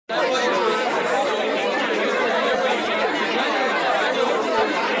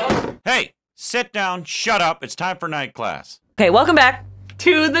Sit down, shut up, it's time for night class. Okay, welcome back.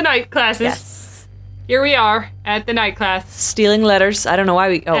 To the night classes. Yes. Here we are at the night class. Stealing letters. I don't know why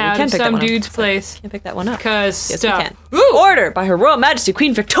we... Oh, we can pick that some one dude's up. place. Can't pick that one up. Because yes, stuff. we can. Ooh! Order by Her Royal Majesty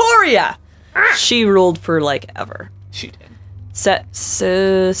Queen Victoria. She ruled for, like, ever. She did. Set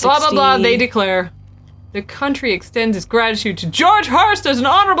 60... Blah, blah, blah, they declare. The country extends its gratitude to George Hurst as an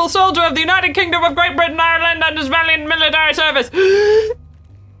honorable soldier of the United Kingdom of Great Britain, Ireland, and his valiant military service.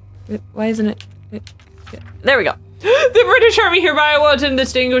 Why isn't it... There we go. The British Army hereby awards him the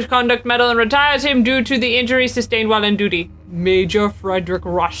Distinguished Conduct Medal and retires him due to the injury sustained while in duty. Major Frederick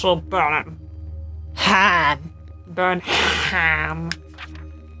Russell Burnham. Burnham.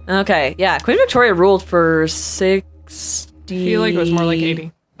 Okay, yeah. Queen Victoria ruled for 60... I feel like it was more like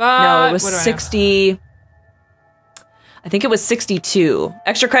 80. But no, it was 60... I think it was 62.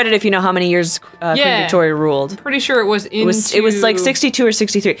 Extra credit if you know how many years Queen Victoria ruled. I'm pretty sure it was into... It was like 62 or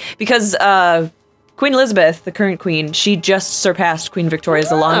 63. Because Queen Elizabeth, the current queen, she just surpassed Queen Victoria as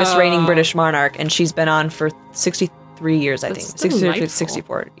the longest reigning British monarch, and she's been on for 63 years, I think. 63 or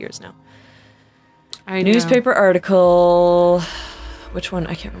 64 years now. Newspaper article... Which one?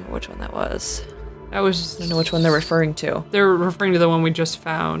 I can't remember which one that was. That was... I don't know which one they're referring to. They're referring to the one we just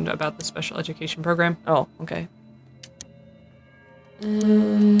found about the special education program. Oh, okay.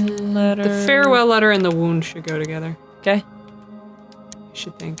 Letter. The farewell letter and the wound should go together. Okay. I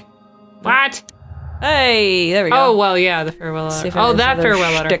should think. What? Hey, there we go. Oh, well, yeah, the farewell letter. Oh, that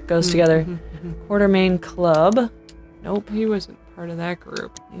farewell letter. Shtick goes together. Quartermain Club. Nope. He wasn't part of that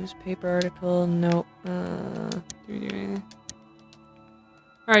group. Newspaper article. Nope. Do we do anything?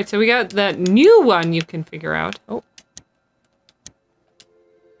 Alright, so we got that new one you can figure out. Oh.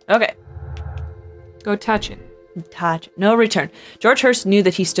 Okay. Go touch it. Touch. No return. George Hurst knew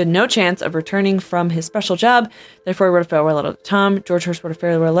that he stood no chance of returning from his special job, therefore he wrote a farewell letter to Tom. George Hurst wrote a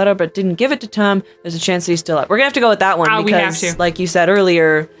farewell letter, but didn't give it to Tom. There's a chance that he's still up. We're gonna have to go with that one because, we have to. like you said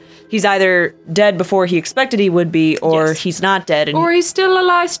earlier, he's either dead before he expected he would be, or he's not dead. And or he's still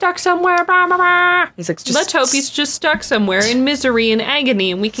alive, stuck somewhere. Blah, blah, blah. He's like, just let's hope he's just stuck somewhere in misery and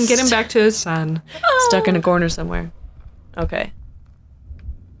agony, and we can get him back to his son. Stuck in a corner somewhere. Okay.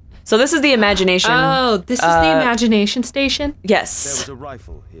 So this is the imagination. Oh, this is the imagination station? Yes. There was a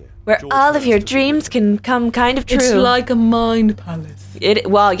rifle here. Where all of your dreams can come kind of true. It's like a mind palace.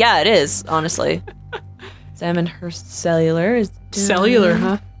 Well, yeah, it is, honestly. Examine Hurst Cellular is Cellular,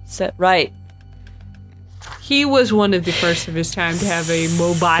 huh? Right. He was one of the first of his time to have a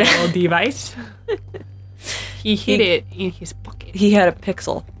mobile device. He hid it in his pocket. He had a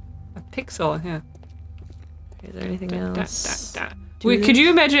pixel. A pixel, yeah. Is there anything else? Could you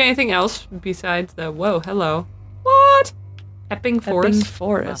imagine anything else besides the whoa, hello? What? Epping Forest? Epping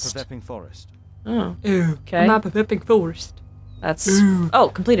Forest. Map of Epping Forest. Oh. Ooh, okay. A map of Epping Forest. That's... Oh,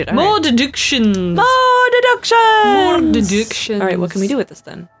 completed. All More right. deductions! More deductions! More deductions. All right, what can we do with this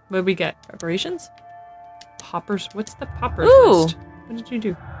then? What did we get? Preparations? Poppers? What's the poppers list? What did you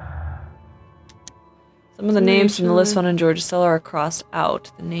do? Some of the names from the list found in George's cellar are crossed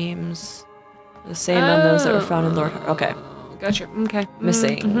out. The names are the same on those that were found in Lord... Okay. Gotcha. Okay.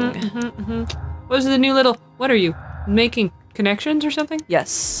 Missing. What was the new little... What are you? Making connections or something?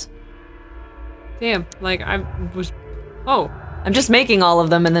 Yes. Damn. Like, I was... Oh. I'm just making all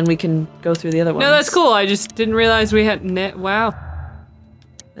of them and then we can go through the other ones. No, that's cool. I just didn't realize we had... Wow.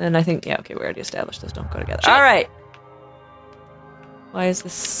 And I think... Yeah, okay, we already established those don't go together. Shit. All right. Why is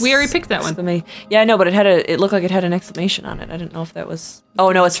this... We already picked that one. Yeah, I know, but it had a... It looked like it had an exclamation on it. I didn't know if that was...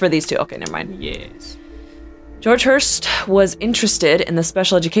 Oh, no, it's for these two. Okay, never mind. Yes. George Hurst was interested in the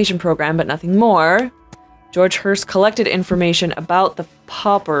special education program, but nothing more. George Hurst collected information about the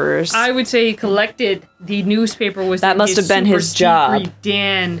paupers. I would say he collected the newspaper. That must have been his job.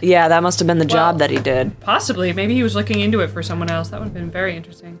 Den. Yeah, that must have been the job that he did. Possibly. Maybe he was looking into it for someone else. That would have been very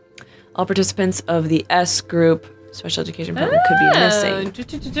interesting. All participants of the S group special education program could be missing. Oh, look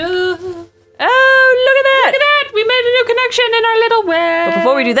at that! Look at that! We made a new connection in our little web. But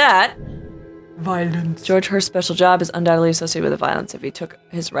before we do that... Violence. George Hurst's special job is undoubtedly associated with the violence if he took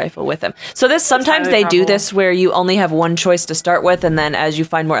his rifle with him. So this, sometimes they do this where you only have one choice to start with, and then as you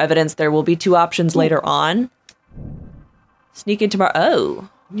find more evidence, there will be two options later on. Sneak in tomorrow. Oh.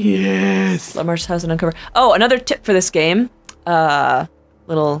 Yes. Lamar's house and uncover. Oh, another tip for this game.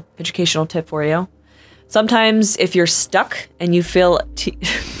 Little educational tip for you. Sometimes if you're stuck and you feel...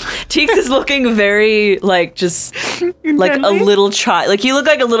 Teeks is looking very, like, just, like a little child. Like, you look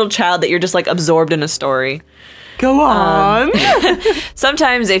like a little child that you're just, like, absorbed in a story. Go on.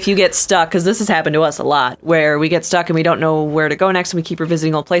 Sometimes if you get stuck, because this has happened to us a lot, where we get stuck and we don't know where to go next and we keep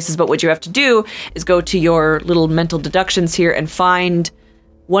revisiting old places, but what you have to do is go to your little mental deductions here and find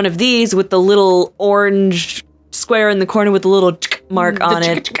one of these with the little orange square in the corner with the little mark on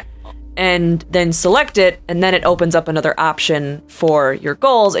it, and then select it, and then it opens up another option for your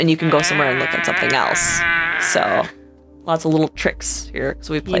goals, and you can go somewhere and look at something else. So, lots of little tricks here.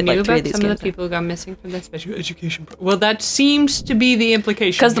 So we played like 3 of these games. Some of the people who got missing from the special education program. Well, that seems to be the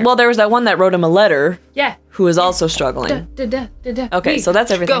implication. Because, well, there was that one that wrote him a letter. Yeah. Who is also struggling. Okay, so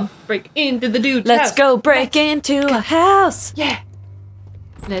that's everything. Go break into the dude's Let's house. go break into a house. Yeah.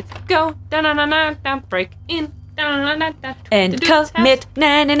 Let's go. Da-na-na-na-na. Break in. Da-na-na-na-na. And commit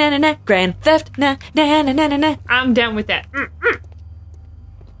na-na-na-na-na. Grand theft na-na-na-na-na. I'm down with that.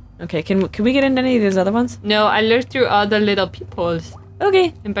 Okay, can we get into any of these other ones? No, I looked through all the little peepholes.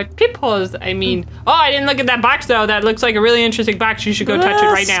 Okay. And by peepholes, I mean... Oh, I didn't look at that box, though. That looks like a really interesting box. You should go touch it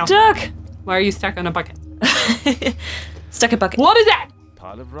right now. Stuck. Why are you stuck on a bucket? Stuck a bucket. What is that?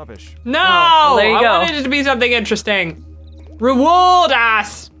 Pile of rubbish. No! well, there you I go. wanted it to be something interesting. Reward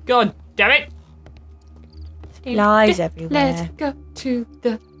us! God damn it. Lies everywhere. Let's go to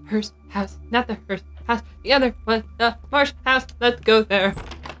the Hearst house. Not the Hearst house. The other one. The Marsh house. Let's go there.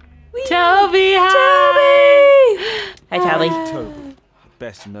 Whee! Toby, hi! Hi, Tally. Toby.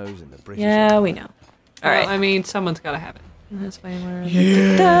 Best nose in the British. Yeah, we know. All right. Well, I mean, someone's got to have it. That's fine.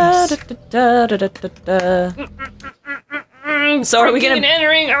 Yes. So are we Breaking and gonna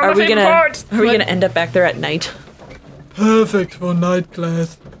entering are our we favorite gonna parts. are we gonna end up back there at night? Perfect for night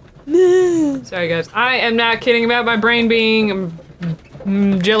class. Sorry, guys. I am not kidding about my brain being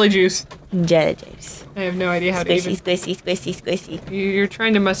jelly juice. Jelly juice. I have no idea how to even... Squishy. You're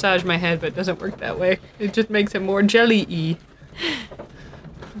trying to massage my head, but it doesn't work that way. It just makes it more jelly-y.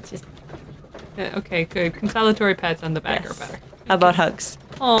 Just Okay, good. Consolatory pats on the back are better. How about hugs?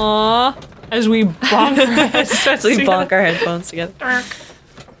 Aww. As we bonk our heads. As we bonk our headphones together.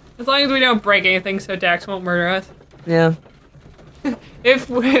 As long as we don't break anything so Dax won't murder us. Yeah. If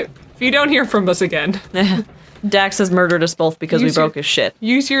you don't hear from us again. Dax has murdered us both because we Use your- broke his shit.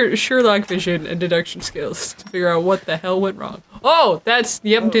 Use your Sherlock vision and deduction skills to figure out what the hell went wrong. Oh,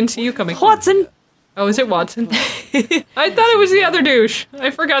 didn't see you coming. Watson! Oh, is it Watson? I thought it was the other douche.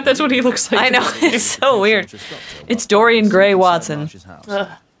 I forgot that's what he looks like. I know, it's so weird. It's Dorian Gray Watson.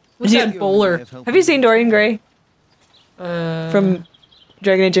 What's that bowler? Have you seen Dorian Gray From from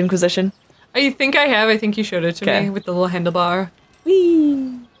Dragon Age Inquisition? I think I have. I think you showed it to Okay. me with the little handlebar.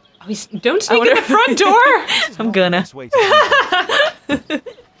 Whee! Oh, don't sneak in the front door! I'm gonna.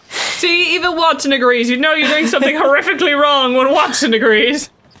 See, even Watson agrees. You know you're doing something horrifically wrong when Watson agrees.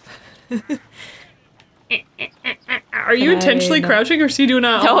 Are you intentionally know. crouching or is he doing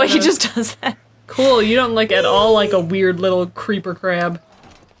that? No, he just does that. Cool, you don't like at all like a weird little creeper crab.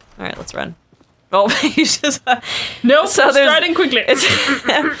 Alright, let's run. Oh, he's just... Nope, So there's- striding quickly.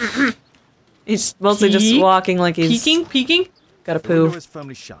 He's mostly just Peek, walking like he's Peeking. got a poo. is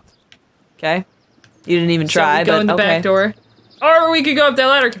firmly shut. Okay. You didn't even So try, we go but in the okay. back door. Or we could go up that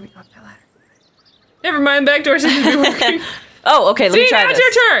ladder. Can we go up that ladder? Never mind, back door seems to be working. Oh, okay, let me See, try now this.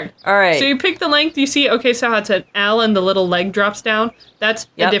 it's your turn! Alright. So you pick the length, you see, okay, so how it's an L and the little leg drops down. That's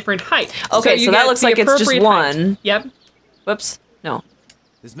Yep. a different height. Okay, you so that get looks the like it's just appropriate height. one. Yep. Whoops. No.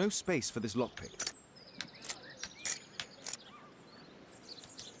 There's no space for this lockpick.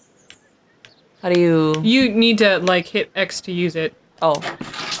 How do you... You need to, like, hit X to use it. Oh.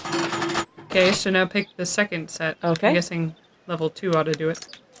 Okay, so now pick the second set. Okay. I'm guessing level 2 ought to do it.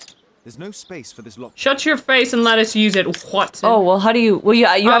 There's no space for this lockpick. Shut your face and let us use it, Watson. Oh, well, how do you... Well,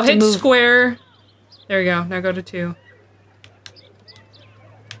 yeah, you have to hit move... square. There you go. Now go to 2.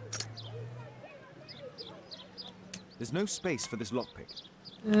 There's no space for this lockpick.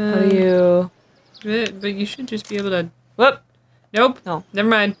 How do you... But you should just be able to... Whoop. Nope. No. Never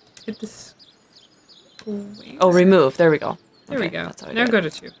mind. Hit this. Oh, remove. There we go. There we Okay, go. that's how I Now do go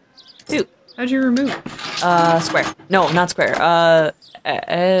it. to 2. 2. How'd you remove? Square. No, not square.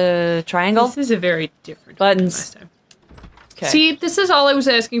 Triangle? This is a very different Buttons. last time. Okay. See, this is all I was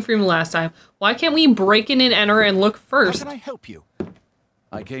asking from last time. Why can't we break in and enter and look How first? can I help you?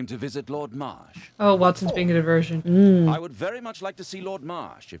 I came to visit Lord Marsh. Oh, Watson's being a diversion. I would very much like to see Lord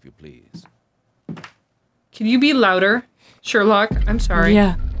Marsh, if you please. Can you be louder? Sherlock, I'm sorry.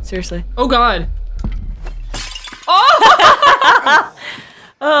 Yeah, seriously. Oh, God.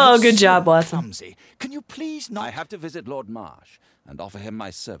 Oh, good job, Watson. Clumsy. Can you please not? I have to visit Lord Marsh and offer him my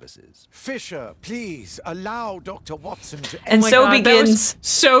services. Fisher, please allow Dr. Watson to. And Oh my so God, that was begins...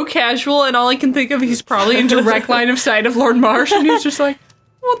 so casual, and all I can think of, he's probably in direct line of sight of Lord Marsh, and he's just like,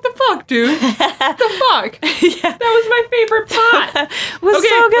 what the fuck, dude? What the fuck? Yeah. That was my favorite plot. was Okay,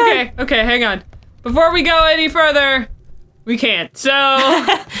 so good. okay, hang on. Before we go any further, we can't. So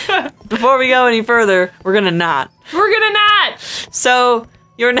Before we go any further, we're gonna not. we're gonna not. So,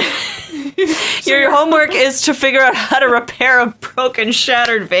 Your homework is to figure out how to repair a broken,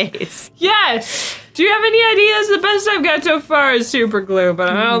 shattered vase. Yes! Do you have any ideas? The best I've got so far is super glue, but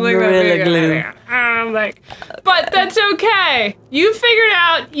I don't think that'd be a good idea. I don't think. But that's okay. You figure it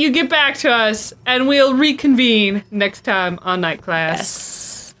out, you get back to us, and we'll reconvene next time on Night Class.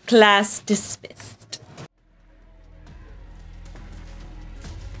 Yes. Class dismissed.